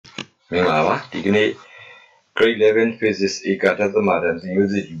Mingava, Digni, grade 11 physics, Ekatathamadan, the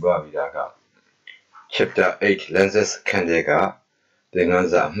music Yubavidaga. Chapter 8, Lenses Kandega, the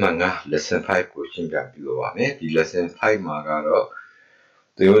Nanza Manga, lesson 5 question Gabuane, the lesson 5 Magaro,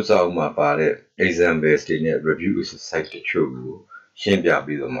 the Uzama Bade, exam based in a review is a site to true. Shimbia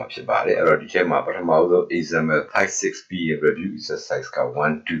be the Mapshabade, or the Chema Patamaudo, exam 5-6B review is a size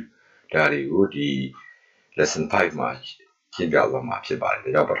 1-2. Daddy Woody, lesson 5 March. Shimbia Mapshabade,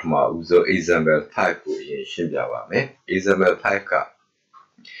 the Yapatama Uzo, exam 5 in Shimbia, exam 5 ka.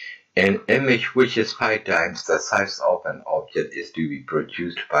 An image which is 5 times the size of an object is to be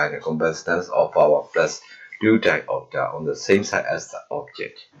produced by the combustance of power plus 2 diopter on the same side as the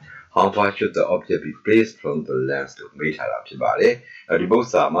object. How far should the object be placed from the lens to meet her up? The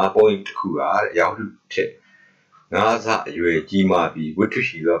both are point to Yahoo tip. Naza, you a Gima be what to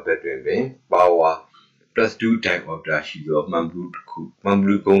she love between power plus 2 diopter she love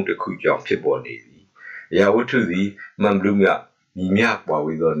Mamblue going to cook your people daily. Yahoo to the Mamblumia. ညီမြပွား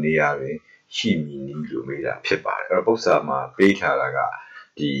ဝေသောနေရာတွင်ရှိမည်နည်းလို့မေးတာဖြစ်ပါတယ်အဲ့တော့ပု္ပ္ပာမှာပေးထားတာက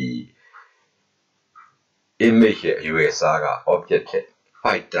ဒီ image ရဲ့အရွယ်အစားက object ရဲ့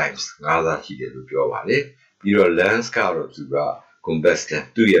5 times 5 သာရှိတယ်လို့ပြောပါတယ်ပြီးတော့ lens ကတော့သူက combustion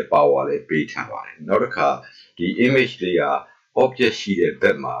သူ့ရဲ့ power လေးပေးထားပါတယ်နောက်တစ်ခါဒီ image လေးက object ရှိတဲ့ဘ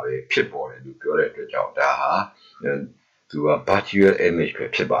က်မှာပဲဖြစ်ပေါ်တယ်လို့ပြောတဲ့အတွက်ကြောင့်ဒါဟာသူက virtual image ပဲ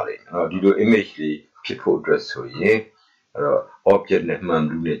ဖြစ်ပါလိမ့်မယ်အဲ့တော့ဒီလို image လေးဖြစ်ဖို့အတွက်ဆိုရင်object နဲ့မှန်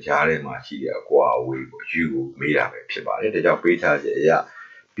လူနဲ့ကြားထဲမှာရှိတဲ့အကွာအဝေးကို u ကိုမေးတာပဲဖြစ်ပါတယ်ဒါကြောင့်ပေးထားချက်အရ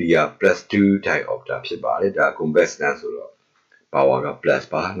p က +2 diopter ဖြစ်ပါတယ်ဒါ combustion ဆိုတော့ power က plus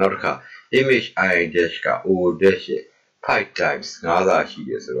ပါနောက်တစ်ခါ image i dash က o dash ရဲ့5 times 5 သာရှိတ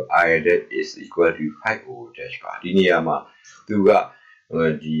ယ်ဆိုတော့ i dash is equal to 5o dash ပါဒီနေရာမှာသူက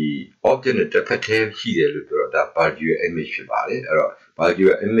ဒီ object နဲ့တစ်ဖက်တည်းရှိတယ်လို့ပြောတော့ဒါ virtual image ဖြစ်ပါတယ်အဲ့တော့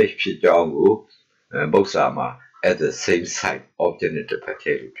virtual image ဖြစ်ကြောင်းကိုပု္ပ္ပာမှာat the same site object နဲ့တစ်ဖက်တ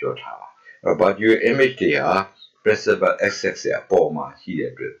ည်းလို့ပြောထားပါbut your image တွေဟာ principal axis ရဲ့အပေါ်မှာရှိတဲ့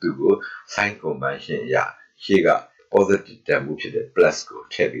အတွက်သူကို sign convention အရရှေ့က positive တန်ဖိုးဖြစ်တဲ့ plus ကို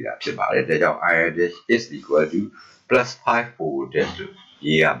ထည့်ပေးတာဖြစ်ပါတယ်ဒါကြောင့် i dash is equal to plus 5o dash လို့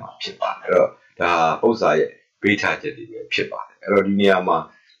ရေးရမှာဖြစ်ပါတယ်အဲ့တော့ဒါပု္ပ္ပာရဲ့ပေးထားချက်တွေပဲဖြစ်ပါတယ်အဲ့တော့ဒီနေရာမှာ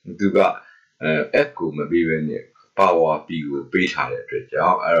သူကf ကိုမပေးဘဲနဲ့ power p ကိုပေးထားတဲ့အတွက်ကြော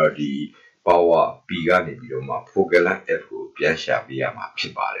င့်အဲ့တော့ဒီ power p ကနေပြီးတော့မှ focal length f ကိုပြန်ရှာပေးရမှာဖြ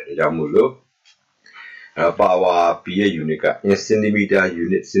စ်ပါတယ်ဒါကြောင့်မို့လို့ power p ရဲ့ unit က in centimeter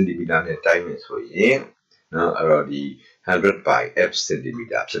unit centimeter နဲ့တိုင်းမယ်ဆိုရင်နော်အဲ့တော့ဒီ100 by f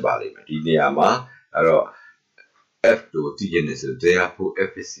centimeter ဖြစ်ပါလိမ့်မယ်ဒီနေရာမှာအဲ့တော့ f ကိုသိရနေဆို therefore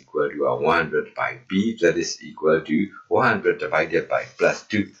f is equal to 100 by p that is equal to 100 divided by plus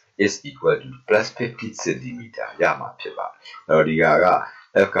 2 is equal to plus 50 centimeter ရမှာဖြစ်ပါတယ်အဲ့တော့ဒီက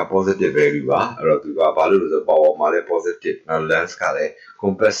f က positive value ပါအဲ့တော့သူကဘာလို့လဲဆို power မှာလည်း positive နောက် lens ကလည်း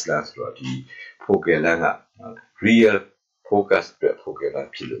compass lens ဆိုတော့ဒီ focal length က real focus အတွက် focal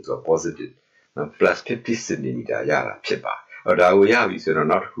length ဖြစ်လို့သူက positive plus 50 cm ရတာဖြစ်ပါအဲ့တော့ဒါကိုရပြီဆိုတော့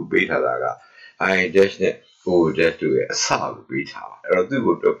နောက်တစ်ခုပေးထားတာက i dash နဲ့ o dash တို့ရဲ့အစကိုပေးထားပါအဲ့တော့သူ့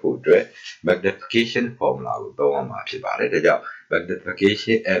ကိုတွက်ဖို့အတွက် magnification formula ကိုသုံးအောင်မှာဖြစ်ပါတယ်ဒါကြောင့်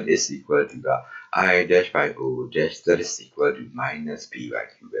magnification m is equal to I dash by o dash that is equal to minus b by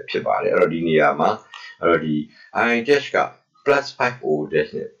q ပဲဖြစ်ပါတယ်အဲ့တော့ဒီနေရာမှာအဲ့တော့ဒီ I dash က plus 5o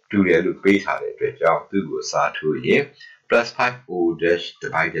dash နဲ့တူတယ်လို့ပေးထားတဲ့အတွက်ကြောင့်သူ့ကိုစားထိုးရင် plus 5o dash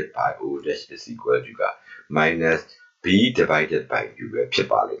divided by o dash is equal to minus b divided by q ပဲဖြစ်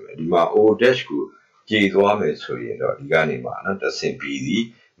ပါလိမ့်မယ်ဒီမှာ o dash ကိုကြည်သွားမယ်ဆိုရင်တော့ဒီကနေမှာနော်တဆင့် b ဒီ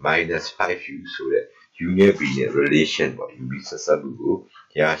minus 5u ဆိုတဲ့ u နဲ့ b နဲ့ relation ပေါ့ u ဆက်စပ်မှုကို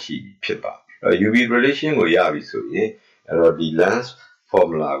ရရှိဖြစ်ပါUV relation ကိုရပြီဆိုရင်အဲ့တော့ဒီ lens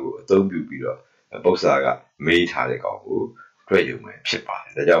formula ကိုအသုံးပြုပြီးတော့ပု္ပ္ပာကမေးထားတဲ့ကောင်ကိုတွေ့ရုံပဲဖြစ်ပါတ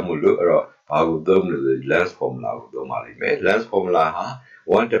ယ်ဒါကြောင့်မို့လို့အဲ့တော့ဘာကိုသုံးလို့လဲ lens formula ကိုသုံးပါလိမ့်မယ် lens formula ဟာ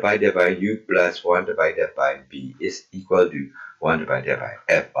 1 divided by u plus 1 divided by b is equal to 1 divided by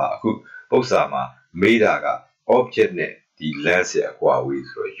f ပါအခုပု္ပ္ပာမှာမေးတာက object နဲ့ဒီ lens ရဲ့အကွာအဝေး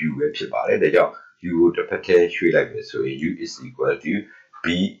ဆိုတော့ u ပဲဖြစ်ပါတယ်ဒါကြောင့် u ကိုတစ်ဖက်တည်းရွှေ့လိုက်မယ်ဆိုရင် u is equal to b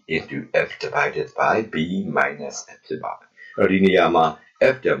into f divided by b minus f ဖြစ်ပါတယ်အဲ့တော့ဒီနေရာမှာ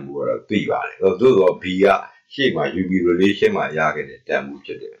f တန်ဖိုးကတော့သိပါတယ်သို့သော b ကရှေ့မှာ UV relation မှာရခဲ့တဲ့တန်ဖိုးဖြ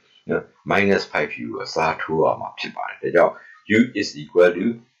စ်တယ်နော် minus 5u ကိုအစားထိုးအောင်မှာဖြစ်ပါတယ်ဒါကြောင့် u is equal to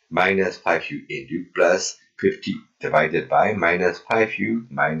minus 5u into plus 50 divided by minus 5u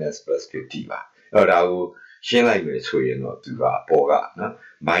minus plus 50ပါအဲ့တော့ဒါကိုရှင်းလိုက်မယ်ဆိုရင်တော့သူကအပေါ်ကနော်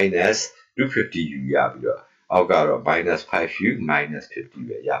minus 250u ရပြီးတော့အောက်ကတော့ minus 5u minus 50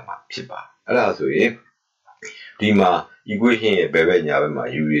ပဲရမှာဖြစ်ပါအဲ့ဒါဆိုရင် ဒီမှာ equation ရဲ့ဘယ်ဘက်ညာဘက်မှာ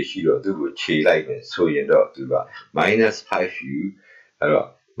u ရရှိတော့သူ့ကိုခြေလိုက်မယ်ဆိုရင်တော့သူက -5u အဲ့တော့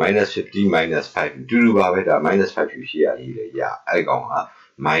 -50 -5u တူတူပါပဲဒါ -5u ရှိရရေးလေရအဲ့ကောင်က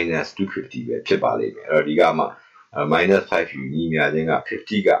 -250 ပဲဖြစ်ပါလိမ့်မယ်အဲ့တော့ဒီကမှ -5u ညီမျှခြင်းက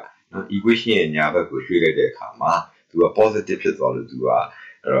50ကနော် equation ရဲ့ညာဘက်ကိုရွှေ့လိုက်တဲ့အခါမှာသူက positive ဖြစ်သွားလို့သူက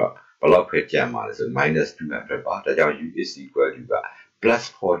အဲ့တော့ဘယ်လောက်ပဲကျန်ပါလဲဆို -200 ပါဒါကြောင့် u is equal to က plus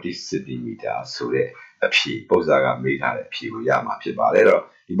 40 cm ဆိုတဲ့အဖြေပု္ပ္ပစာကမေးထားတဲ့အဖြေကိုရမှာဖြစ်ပါတယ်အဲ့တော့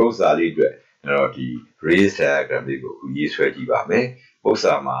ဒီပု္ပ္ပစာလေးအတွက်အဲ့တော့ဒီ raised diagram လေးကိုရေးဆွဲကြည့်ပါမယ်ပု္ပ္ပ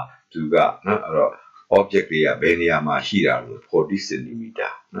စာမှာသူကနော်အဲ့တော့ object လေးကဘယ်နေရာမှာရှိတာလို့40 cm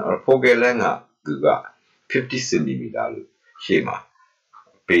နော် focal length ကသူက50 cm လို့ရှေ့မှာ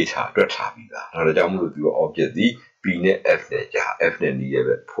ပေးထားတွက်ထားပြီးသားဒါကြောင့်မလို့သူက object ဒီ p နဲ့ f နဲ့ကြာ f နဲ့နီးရဲ့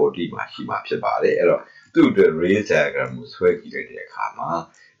ပဲ40မှာရှိမှာဖြစ်ပါတယ်အဲ့တော့သူ့အတွက် raised diagram ကိုဆွဲကြည့်လိုက်တဲ့အခါမှာ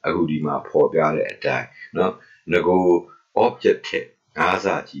အခုဒီမှာပေါ်ပြတဲ့အတိုင်းနော်ငကို object ထက်ငါး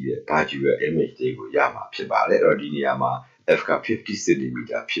စာကြီးတဲ့ virtual image တွေကိုရမှာဖြစ်ပါတယ်အဲ့တော့ဒီနေရာမှာ f က50 cm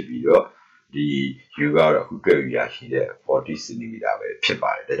ဖြစ်ပြီးတော့ဒီ u ကတော့အခုတွေ့ရရှိတဲ့40 cm ပဲဖြစ်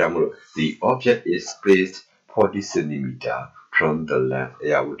ပါတယ်ဒါကြောင့်မလို့ the object is placed 40 cm from the length အ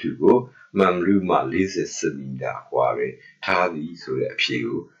ရာဝတ္ထုကိုမှန်လူမှ40 cm ကွာပဲထားသည်ဆိုတဲ့အဖြေ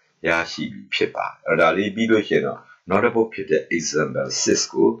ကိုရရှိပြီဖြစ်ပါအဲ့ဒါလေးပြီးလို့ရှိရင်တော့နောက်တစ်ပုဒ်ဖြစ်တဲ့ example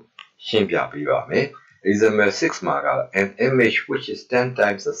 6ကိုရှင်းပြပေးပါမယ် example 6မှာက an image which is 10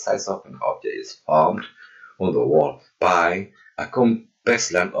 times the size of an object is formed on the wall by a convex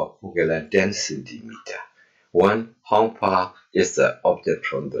length of focal length 10 cm 1 how far is the object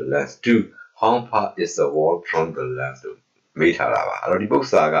from the length 2 how far is the wall from the length မေးထားတာပါအဲ့တော့ဒီပု္ပ္ပ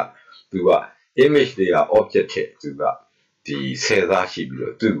စာကသူက image တွေက object ထက်သူကဒီဆယ်သားရှိပြီး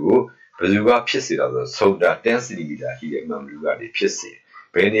တော့သူ့ကိုဘယ်သူကဖြစ်စေတာဆိုဆုံးတာ10 cm ရှိတဲ့မှန်လူကနေဖြစ်စေ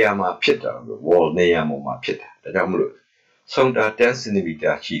ဘယ်နေရာမှာဖြစ်တာလဲ wall နေရာမှာဖြစ်တာဒါကြောင့်မလို့ဆုံးတာ10 cm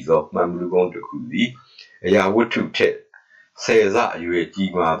ရှိသောမှန်လူကုန်းတစ်ခုသည်အရာဝတ္ထုထက်ဆယ်စအရွယ်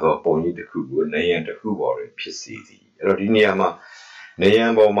ကြီးမားသောပုံရိပ်တစ်ခုကိုနေရန်တစ်ခုပေါ်တွင်ဖြစ်စေသည်အဲ့တော့ဒီနေရာမှာနေရ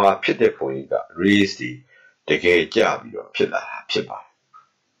န်ပေါ်မှာဖြစ်တဲ့ပုံရိပ်က raise ဒီတကယ်ကြပြီးတော့ဖြစ်လာတာဖြစ်ပါတယ်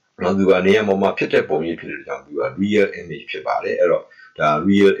နော်သူကနေရာပေါ်မှာဖြစ်တဲ့ပုံရိပ်ဖြစ်တဲ့ကြောင့်သူက real image ဖြစ်ပါတယ်အဲ့တော့ဒါ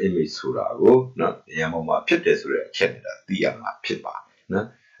real image ဆိုတာကိုနော်နေရာပေါ်မှာဖြစ်တယ်ဆိုတဲ့အချက်နဲ့ဒါသိရမှာဖြစ်ပါတယ်နော်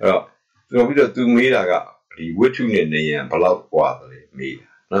အဲ့တော့ပြီးတော့သူမေးတာကဒီဝတ္ထုနဲ့နေရန်ဘယ်လောက်กว่าတယ်မေး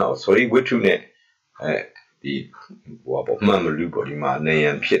တာနော် sorry ဝတ္ထုနဲ့ဒီဟိုပေါ့မှန်မလူပေါ့ဒီမှာနေရ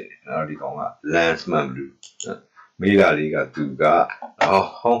န်ဖြစ်တယ်နော်ဒီကောင်က lens မှန်မလူနော်မေးတာလေးကသူက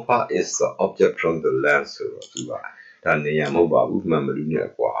how far is the object from the lens ဆိုတော့သူကဒါနေရန်မဟုတ်ပါဘူးမှန်မလူနဲ့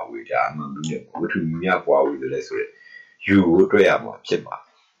ကွာဝေးဒါမှန်လူနဲ့ဝတ္ထုများကွာဝေးတယ်လဲဆိုရယ် u ကိုတွေ့ရမှာဖြစ်ပါ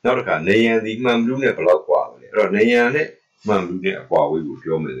နောက်တစ်ခါနေရန်ဒီမှန်လူနဲ့ဘယ်လောက်ကွာလဲအဲ့တော့နေရန်နဲ့မှန်လူနဲ့အကွာဝေးကို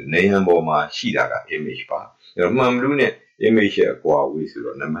ပြောမယ်ဆိုနေရန်ပေါ်မှာရှိတာက image ပါအဲ့တော့မှန်လူနဲ့ image ရဲ့အကွာဝေးဆို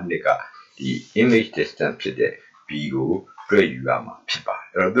တော့နံပါတ်1ကဒီ image distance ဖြစ်တဲ့ b ကိုတွေ့ယူရမှာဖြစ်ပါတယ်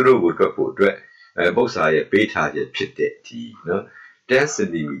အဲ့တော့သူတို့ကိုတွက်ဖို့အတွက်ပု္ပ္ပစာရဲ့ပေးထားချက်ဖြစ်တဲ့ဒီနော်10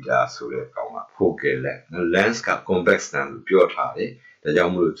 cm ဆိုတဲ့ကောင်က focal length lens က convex length လို့ပြောထားတယ်ဒါကြော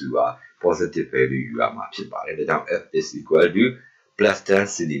င့်မလို့သူက positive value ယူရမှာဖြစ်ပါတယ်ဒါကြောင့် f is equal to plus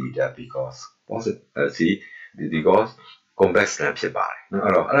 10 cm because because convex length ဖြစ်ပါတယ်နော်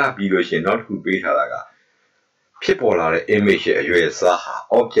အဲ့တော့အဲ့ဒါပြီးလို့ရှိရင်နောက်တစ်ခုပေးထားတာကဖြစ်ပေါ်လာတဲ့ image ရဲ့အရွယ်အစားဟာ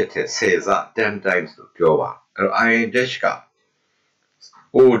object ရဲ့ဆယ်ဆ10 times လို့ပြောပါအဲ့တော့ iron dash က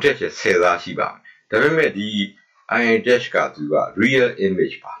o dash ရဲ့ဆယ်ဆရှိပါဒါပေမဲ့ဒီ iron dash ကသူက real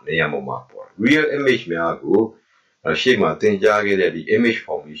image ပါနေရာပေါ်မှာပေါ် real image များကိုရှေ့မှာသင်ကြားခဲ့တဲ့ဒီ image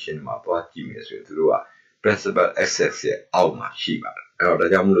formation မှာသွားကြည့်မယ်ဆိုရင်သူတို့က principal axis ရဲ့အောက်မှာရှိပါတယ်အဲ့တော့ဒါ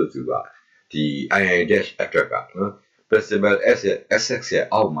ကြောင့်မလို့သူကဒီ iron dash အတွက်ကနော် principal axis ရဲ့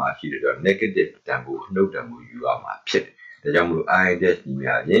အောက်မှာရှိတဲ့တော့ negative တန်ဖိုးနှုတ်တန်ဖိုးယူရမှာဖြစ်တယ်ဒါကြောင့်မလို့ iron dash ညီ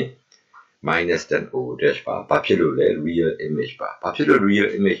မျှခြင်း minus 10 o dash ပါဘာဖြစ်လို့လဲ real image ပါဘာဖြစ်လို့ real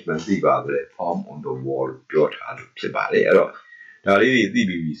image မှသိပါသလဲ form on the wall ပြောထားလို့ဖြစ်ပါတယ်အဲ့တော့ဒါလေးတွေသိ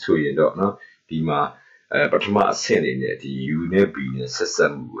ပြီးပြီဆိုရင်တော့နော်ဒီမှာပထမအဆင့်လေးနဲ့ဒီ u နဲ့ b နဲ့ဆက်ဆ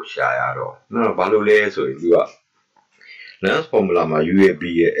က်မှုကိုရှာရတော့နော်ဘာလို့လဲဆိုရင်သူက lens formula မှာ u ရဲ့ b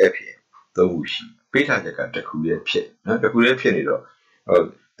ရဲ့ f ရဲ့သုံးခုရှိပေးထားချက်ကတစ်ခုရဲ့ဖြစ်နော်တစ်ခုရဲ့ဖြစ်နေတော့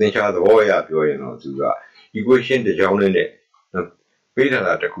သင်္ချာသဘောအရပြောရင်တော့သူက equation တစ်ကြောင်းနဲ့ပေးထား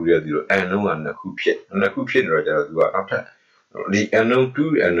တာတစ်ခုရဲ့သူတို့ n လုံးကနှစ်ခုဖြစ်နေတော့ကျတော့သူကနောက်ထပ်ဒီ n လုံး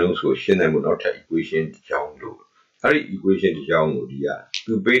2 n လုံးဆိုရှင်းနိုင်မှုနောက်ထပ် equation တစ်ကြောင်းလို့အဲ့ဒီ equation တစ်ကြောင်းကိုဒီက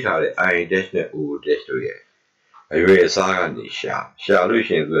သူပေးထားတဲ့ i dash နဲ့ o dash တို့ရဲ့အရွယ်အစားကနေရှာလို့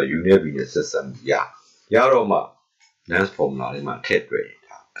ရှိရင်သူက u နဲ့ b နဲ့ဆက်စပ်ရတော့မှ lens formula လေးမှာထည့်တွေ့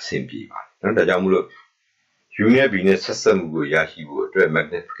တာအဆင်ပြေပါတယ်နော်ဒါကြောင့်မလို့ u unit ဘီနဲ့ဆက်စပ်မှုကိုရရှိဖို့အတွက်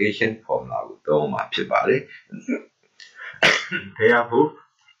magnification formula ကိုသုံးမှာဖြစ်ပါတယ် Therefore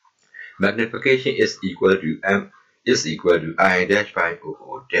magnification is equal to I dash by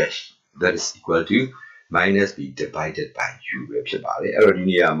O dash that is equal to minus b divided by u ပဲဖြစ်ပါတယ်အဲ့တော့ဒီ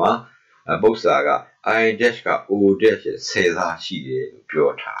နေရာမှာပု္ပ္ပစာက I dash က O dash ရဲ့ဆယ်စားရှိတယ်လို့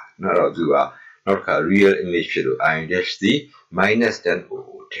ပြောထားနော်အဲ့တော့သူကနောက်တစ်ခါ real image ဖြစ်လို့ I dash ဒီ minus 10 O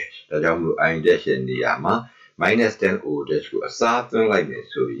dash ဒါကြောင့်မလို့ I dash ရဲ့နေရာမှာ minus 10 O dash ကိုအစားသွင်းလိုက်မယ်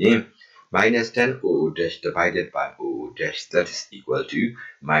ဆိုရင် minus 10 O dash divided by O dash that is equal to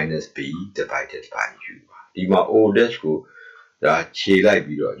minus b divided by u ဒီမှာ O dash ကိုဒါခြေလိုက်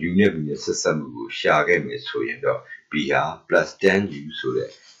ပြီးတော့ u နဲ့ b နဲ့ဆက်စပ်မှုကိုရှာခဲ့မယ်ဆိုရင်တော့ b ဟာ plus 10u ဆိုတဲ့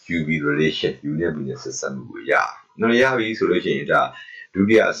UV relation u နဲ့ b နဲ့ဆက်စပ်မှုကိုရတယ်။နော်ရပြီဆိုလို့ရှိရင်ဒါဒု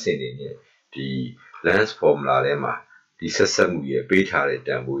တိယအဆင့်အနေနဲ့ဒီ lens formula ထဲမှာဒီဆက်စပ်မှုရဲ့ပေးထားတဲ့တ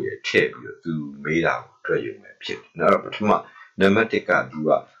န်ဖိုးရဲ့ထည့်ပြီးတော့သူမေးတာကိုတွေ့ရုံပဲဖြစ်တယ်။နော်ပထမနံပါတ်1ကသူက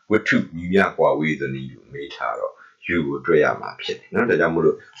ဝတ္ထုညီမျှကွာဝေးသနည်းကိုမေးထားတော့ u ကိုတွေ့ရမှာဖြစ်တယ်။နော်ဒါကြောင့်မို့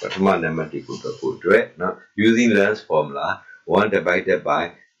လို့ပထမနံပါတ်1ကိုတွေ့ဖို့အတွက်နော် using lens formula 1 divided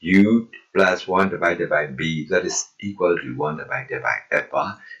by u plus 1 divided by b that is equal to 1 divided by f ပါ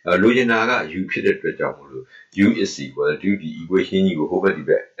လိုချင်တာက u ဖြစ်တဲ့အတွက်ကြောင့်မို့လို့ u is equal to ဒီ equation ကြီးကိုဟိုဘက်ဒီ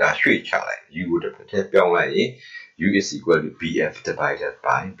ဘက်ဒါရွှေ့ချလိုက် u ကိုတစ်ဖက်ထည့်ပြောင်းလိုက်ရင် u is equal to bf divided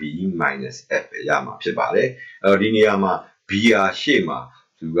by b minus f ပဲရမှာဖြစ်ပါတယ်ဒီနေရာမှာ b ဟာရှေ့မှာ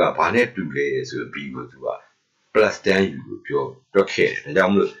သူကဘာနဲ့တူလဲဆိုတော့ b ကိုသူက plus 10u ကိုပြောတွက်ခဲ့တယ်ဒါကြော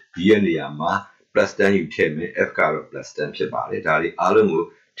င့်မလို့ b ရဲ့နေရာမှာ plus 10u ထည့်မယ် f ကတော့ plus 10ဖြစ်ပါတယ်ဒါလေးအားလုံးကို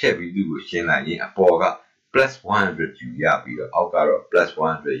ထည့်ပြီးသူ့ကိုရှင်းလိုက်ရင်အပေါ်က plus 100u ရပြီးတော့အောက်ကတော့ plus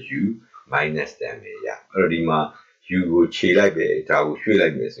 100u minus 10ပဲရအဲ့တော့ဒီမှာ u ကိုခြေလိုက်ပဲဒါကိုရွှေ့လို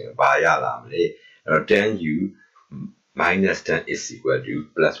က်မယ်ဆိုရင်ဘာရလာမလဲအဲ့တော့ 10u minus 10 is equal to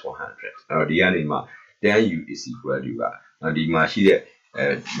plus 100အဲ့တော့ဒီကနေမှ 10u is equal to ကဒီမှာရှိတဲ့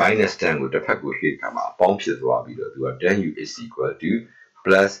minus 10ကိုတစ်ဖက်ကိုရွှေ့ခါမှာအပေါင်းဖြစ်သွားပြီးတော့သူက 10u is equal to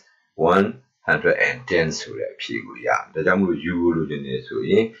plus 110ဆိုတဲ့အဖြေကိုရဒါကြောင့်မို့ u ကိုလိုချင်နေဆို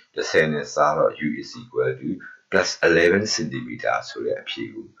ရင်10နဲ့စားတော့ u is equal to plus 11 cm ဆိုတဲ့အဖြေ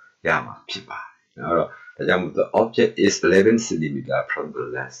ကိုရမှာဖြစ်ပါတယ်အဲ့တော့ဒါကြောင့်မို့ the object is 11 cm from the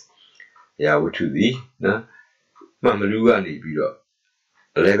lens ရာဝတ္ထုသည်နော်မှန်မလူကနေပြီးတော့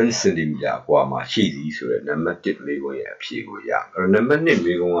11 cm กว่าမှာရှိသည်ဆိုတဲ့နံပါတ်1မေးခွန်းရဲ့အဖြေကိုရအဲ့တော့နံပါတ်2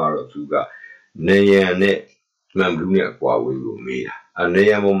မေးခွန်းကတော့သူကနေရန်နဲ့မှန်ဘလူးနဲ့အကွာဝေးကိုမေးတာနေ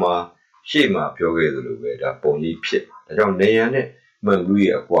ရန်ပေါ်မှာရှေ့မှာပြောခဲ့သလိုပဲဒါပုံရိပ်ဖြစ်ဒါကြောင့်နေရန်နဲ့မှန်ဘလူး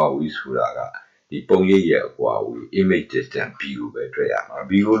ရဲ့အကွာဝေးဆိုတာကဒီပုံရိပ်ရဲ့အကွာဝေး image distance b ကိုပဲတွေ့ရမှာ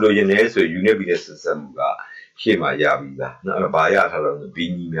b ကိုလိုချင်တယ်ဆိုရင် unit b နဲ့ဆက်စပ်မှုကရှေ့မှာရပြီးသားနော်အဲ့တော့ဘာရထားတော့ b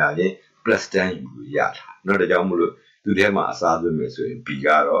ညီမျှရင် plus 10u ကိုရထားနော်ဒါကြောင့်မို့လို့သူထဲမှာအစားသွင်းမယ်ဆိုရင် b က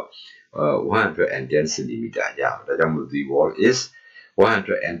တော့110 cm ရအောင်ဒါကြောင့်မို့ the wall is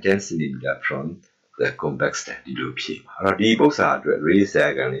 110 cm from the convex lens ဒီလိုဖြေပါအဲ့တော့ဒီပု္ပ္ပစာအတွက် ray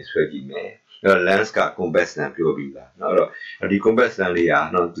diagram လေးဆွဲကြည့်မယ်အဲ့တော့ lens က convex lens ပြောပြီးသားเนาะအဲ့တော့ဒီ convex lens လေးဟာ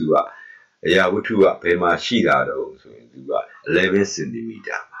เนาะသူကအရာဝတ္ထုကဘယ်မှာရှိတာတော့ဆိုရင်သူက11 cm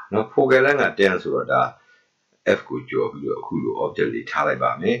ပါเนาะ focal length က10ဆိုတော့ဒါ f ကိုကျော်ပြီးတော့အခုလို object လေးထားလိုက်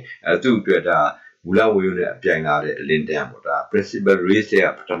ပါမယ်သူ့အတွက်ဒါမူလဝေယုနဲ့အပြိုင်လာတဲ့အလင်းတန်းပေါ့ဒါ principal rays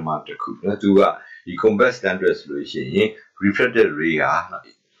ရဲ့ပထမတစ်ခုเนาะသူကဒီ convex lens အတွက်ဆိုလို့ရှိရင် refracted ray ဟာ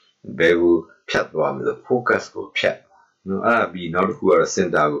ဘယ်ကိုဖြတ်သွားမလဲ focus ကိုဖြတ်နော်အဲ့ဒါပြီးနောက်တစ်ခုကတော့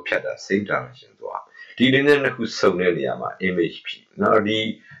center ကိုဖြတ်တာ same direction သွားဒီလင်းနဲ့နှစ်ခုစုံတဲ့နေရာမှာ image ဖြစ်နော်ဒီ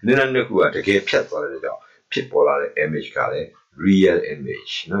လင်းနဲ့နှစ်ခုကတကယ်ဖြတ်သွားတဲ့ကြောင့်ဖြစ်ပေါ်လာတဲ့ image ကလည်း real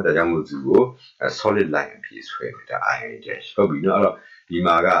image နော်ဒါကြောင့်မို့သူကို solid line အဖြစ်ဆွဲနေတာ iron dash ဟုတ်ပြီနော်အဲ့တော့ဒီ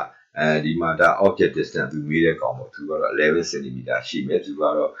မှာကဒီမှာဒါ object distance သူမေးတဲ့ကောင်ပေါ့သူကတော့11 cm ရှိမယ်သူက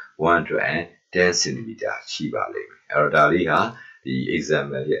တော့110 cm ရှိပါလိမ့်မယ်အဲ့တော့ဒါလေးဟာဒီ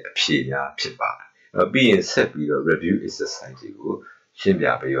example ရဲ့အဖြေများဖြစ်ပါတယ်ပြီးရင်ဆက်ပြီးတော့ review exercise တွေကိုရှင်းပြ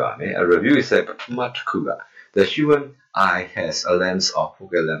ပေးပါမယ် review exercise ပထမတစ်ခုက the human eye has a lens of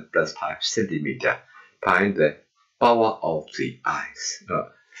focal length plus 5 cm find the power of the eyes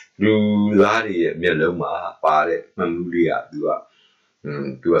လူသားတွေရဲ့မျက်လုံးမှာပါတဲ့မှန်မှုလေးကသူ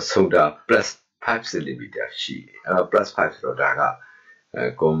ကဆိုတာ plus 5 cm ရှိတယ်အဲ့တော့ plus 5ဆိုတော့ဒါက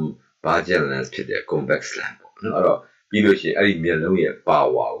convergent lens ဖြစ်တဲ့ convex lens ပေါ့နော်အဲ့တော့ပြီးလို့ရှိရင်အဲ့ဒီမျက်လုံးရဲ့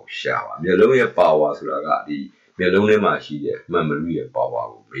power ကိုရှာပါမျက်လုံးရဲ့ power ဆိုတာကဒီမျက်လုံးထဲမှာရှိတဲ့မှန်ဘလူးရဲ့ power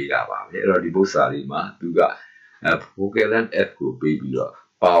ကိုမေးတာပါပဲအဲ့တော့ဒီပု္ပ္ပစာလေးမှာသူက focal length f ကိုပေးပြီးတော့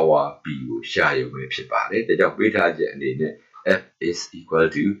power b ကိုရှာရုံပဲဖြစ်ပါတယ်ဒါကြောင့်ပေးထားချက်အနေနဲ့ f is equal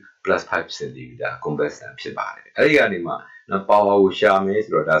to plus 5 cm convex lens ဖြစ်ပါတယ်အဲ့ဒီကနေမှ power ကိုရှာမယ်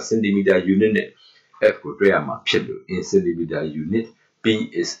ဆိုတော့ဒါ centimeter unit နဲ့ f ကိုတွေ့ရမှာဖြစ်လို့ in centimeter unit P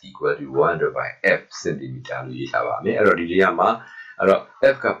is equal to 1 divided by F centimeter လို့ရေးထားပါမယ်အဲ့တော့ဒီနေရာမှာအဲ့တော့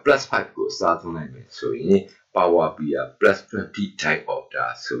F က plus 5ကိုအစားသုံးလိုက်မယ်ဆိုရင် power P က plus 20 type of ဒါ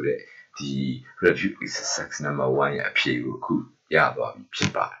ဆိုတဲ့ဒီ review exercise number 1ရဲ့အဖြေကိုအခုရသွားပြီဖြ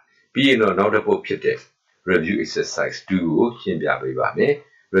စ်ပါတယ်ပြီးရင်တော့နောက်တစ်ပုဒ်ဖြစ်တဲ့ review exercise 2ကိုရှင်းပြပေးပါမယ်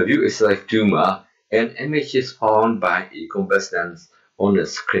review exercise 2မှာ an image is found by a compass lens on a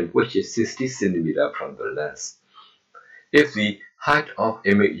screen which is 60 centimeter from the lens if the height of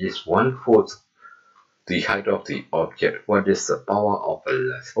image is 1/4 the height of the object what is the power of the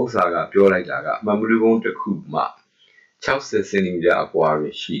lens ဥစ္စာကပြောလိုက်တာကမမလူပုံတစ်ခုမှ60 cm အကွာပဲ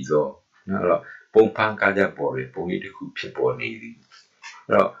ရှိသောနော်အဲ့တော့ပုံဖန်ကားချက်ပေါ်တွင်ပုံရိပ်တစ်ခုဖြစ်ပေါ်နေသည်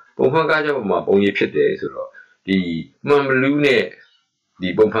အဲ့တော့ပုံဖန်ကားချက်ပေါ်မှာပုံရိပ်ဖြစ်တယ်ဆိုတော့ဒီမှန်ဘလူးနဲ့ဒီ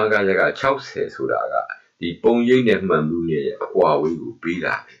ပုံဖန်ကားချက်က60ဆိုတာကဒီပုံရိပ်နဲ့မှန်ဘလူးနဲ့အကွာဝေးကိုပေး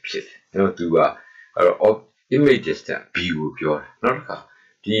တာဖြစ်တယ်အဲ့တော့သူကအဲ့တော့ image distance b ကိုပြောတာနောက်တစ်ခါ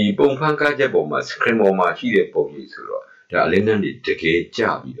ဒီပုံဖန်ကားချက်ပေါ်မှာ screen ပေါ်မှာရှိတဲ့ပုံရိပ်ဆိုတော့ဒါအလင်းနဲ့တကယ်ကျ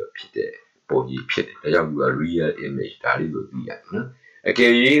ပြီးတော့ဖြစ်တဲ့ပုံရိပ်ဖြစ်တယ်ဒါကြောင့်သူက real image ဒါလေးကိုသိရတယ်နော်အက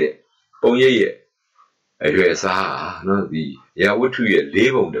ယ်၍ပုံရိပ်ရဲ့အရွယ်အစားနော်ဒီရာဝတ္ထုရဲ့၄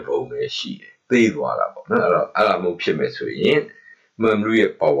ပုံတစ်ပုံပဲရှိတယ်သိသွားတာပေါ့နော်အဲ့တော့အဲ့ဒါမျိုးဖြစ်မယ်ဆိုရင်မှန်လူ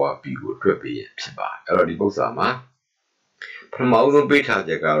ရဲ့ power b ကိုတွက်ပေးရဖြစ်ပါတယ်အဲ့တော့ဒီပု္ပ္ပာမှာပထမဆုံးပေးထား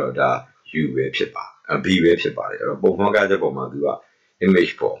ချက်ကတော့ဒါ u ပဲဖြစ်ပါb ပဲဖြစ်ပါတယ်အဲ့တော့ပုံမှန်ကားချက်ပေါ်မှာသူက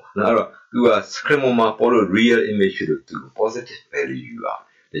image ပေါ်နော်အဲ့တော့သူက screen မှာပေါ်လို့ real image ဖြစ်လို့သူ positive value ယူတာ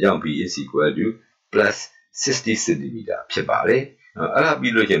ဒါကြောင့် b is equal to plus 60 cm ဖြစ်ပါတယ်အဲ့ဒါ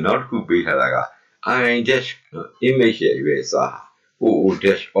ပြီးလို့ချင်းနောက်တစ်ခုပေးထားတာက I dash image ရဲ့အရွယ်အစား OO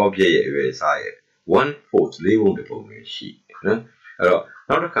dash object ရဲ့အရွယ်အစားရဲ့ 1/4 လေးပုံတစ်ပုံပဲရှိနော်အဲ့တော့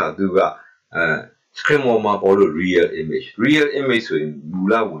နောက်တစ်ခါသူကscreen မှာပေါ်လို့ real image ဆိုရင်မူ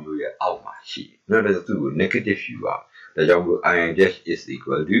လဝင်လို့ရဲ့အောက်မှာရှိနော်ဒါဆိုသူ့ကို negative ယူပါဒါကြောင့်မို့ I dash is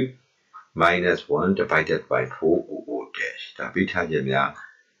equal to -1 divided by 4 OO dash ဒါပေးထားချက်များ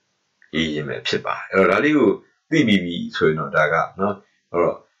ရေးရင်ပဲဖြစ်ပါတယ်အဲ့တော့ဒါလေးကိုသိပြီးပြီဆိုရင်တော့ဒါကနော်အဲ့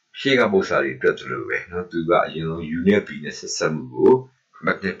တော့ရှေ့ကပု္ပ္ပာတွေအတွက်လို့ပဲနော်သူကအရင်ဆုံး u နဲ့ b နဲ့ဆက်စပ်မှုကို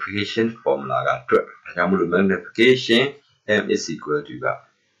magnification formula ကတွက်ဒါကြောင့်မို့လို့ magnification m is equal to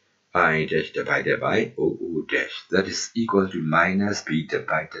I dash divided by OO dash that is equal to minus b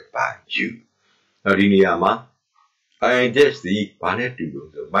divided by u အဲ့ဒီနေရာမှာ I dash ဒီဘာနဲ့တူလို့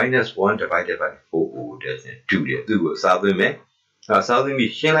ဆို -1 divided by 4 OO dash နဲ့တူတယ်သူ့ကိုစာသွင်းမယ်စာသွင်း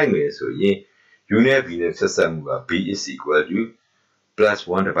ပြီးရှင်းလိုက်မယ်ဆိုရင် u နဲ့ b နဲ့ဆက်စပ်မှုက b is equal to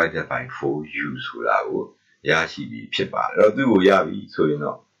 +1 divided by 4u ဆိုတာကိုရရှိပြီဖြစ်ပါတယ်အဲ့တော့သူ့ကိုရပြီဆိုရင်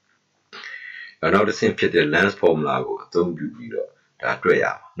တော့နောက်တစ်ဆင့်ဖြစ်တဲ့ lens formula ကိုအသုံးပြုပြီးတော့ဒါတွေ့ရ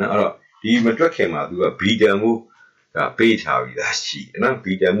မှာနော်အဲ့တော့ဒီမတွက်ခင်မှာသူက b တန်မှုဒါပေးထားပြီးသားရှိတယ်နော် b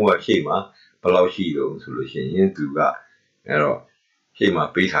တန်မှုကရှေ့မှာဘယ်လောက်ရှိတော့ဆိုလို့ရှိရင်သူကအဲ့တော့ရှေ့မှာ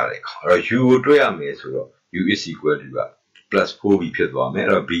ပေးထားတယ်ခေါ်အဲ့တော့ u ကိုတွက်ရမယ်ဆိုတော့ u is equal to +4b ဖြစ်သွားမယ်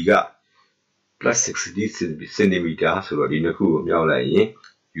အဲ့တော့ b ကplus 60 cm ဆိုတော့ဒီနှစ်ခုကိုမြောက်လိုက်ရင်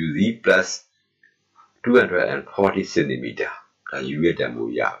u သည် plus 240 cm ဒါ u ရဲ့တန်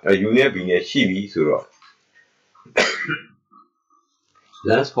ဖိုးရအဲ u နဲ့ b နဲ့ရှိပြီဆိုတော့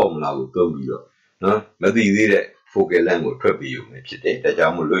lens formula ကိုသုံးပြီးတော့နော်မသိသေးတဲ့ focal length ကိုထွက်ပြီးရုံနဲ့ဖြစ်တယ်ဒါကြော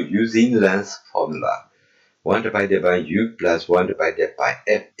င့်မို့လို့ using lens formula 1 divided by u plus 1 divided by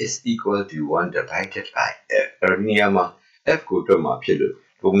f is equal to 1 divided by f အဲ့ဒီနေရာမှာ f ကိုတွက်မှာဖြစ်လို့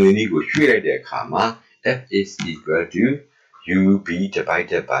ပုံစံนี้ကိုရွှေ့လိုက်တဲ့အခါမှာ f is equal to ub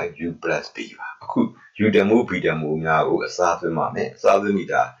divided by u plus b ပါအခု u တန်ဖိုး b တန်ဖိုးများကိုအစားသွင်းပါမယ်အစားသွင်းပြီး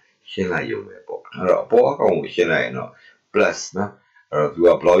ဒါရှင်းလိုက်ရုံပဲပေါ့အဲ့တော့အပေါ်အကောင်ကိုရှင်းလိုက်ရင်တော့ plus နော်အဲ့တော့သူကဘ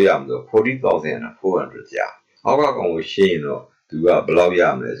ယ်လောက်ရမလဲဆို 40,400 ကြာအောက်ကကောင်ကိုရှင်းရင်တော့သူကဘယ်လောက်ရ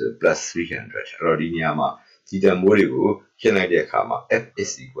မလဲဆို plus 300အဲ့တော့ဒီနေရာမှာဒီတန်ဖိုးတွေကိုရှင်းလိုက်တဲ့အခါမှာ f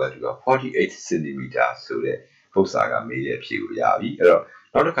is equal to 48 cm ဆိုတဲ့ပု္ပ္ပာကမေးတဲ့အဖြေကိုရပြီအဲ့တော့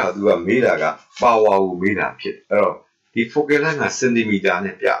နောက်တစ်ခါသူကမေးတာက power ကိုမေးတာဖြစ်အဲ့တော့ဒီ focal length က centimeter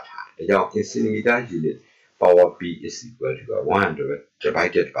နဲ့ပြထားတယ်ဒါကြောင့် in centimeter unit power p is equal to 100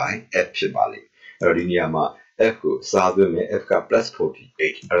 divided by f ဖြစ်ပါလိမ့်အဲ့တော့ဒီနေရာမှာ f ကိုစားသွင်းမယ် f က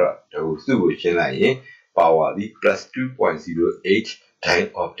 +48အဲ့တော့ဒါကိုစုကိုရှင်းလိုက်ရင် power ဒီ +2.08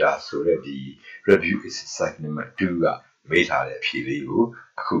 diopter ဆိုတဲ့ဒီ review exercise number 2ကမေးထားတဲ့အဖြေလေးကို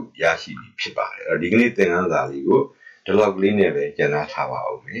အခုရရှိပြီဖြစ်ပါတယ်အဲ့တော့ဒီကနေ့သင်ခန်းစာလေးကိုဒီလောက်ကလေးနဲ့ပဲကျန်ထားပါ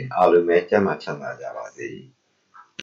ဦးမယ်အားလုံးပဲကျမ်းမာချမ်းသာကြပါစေ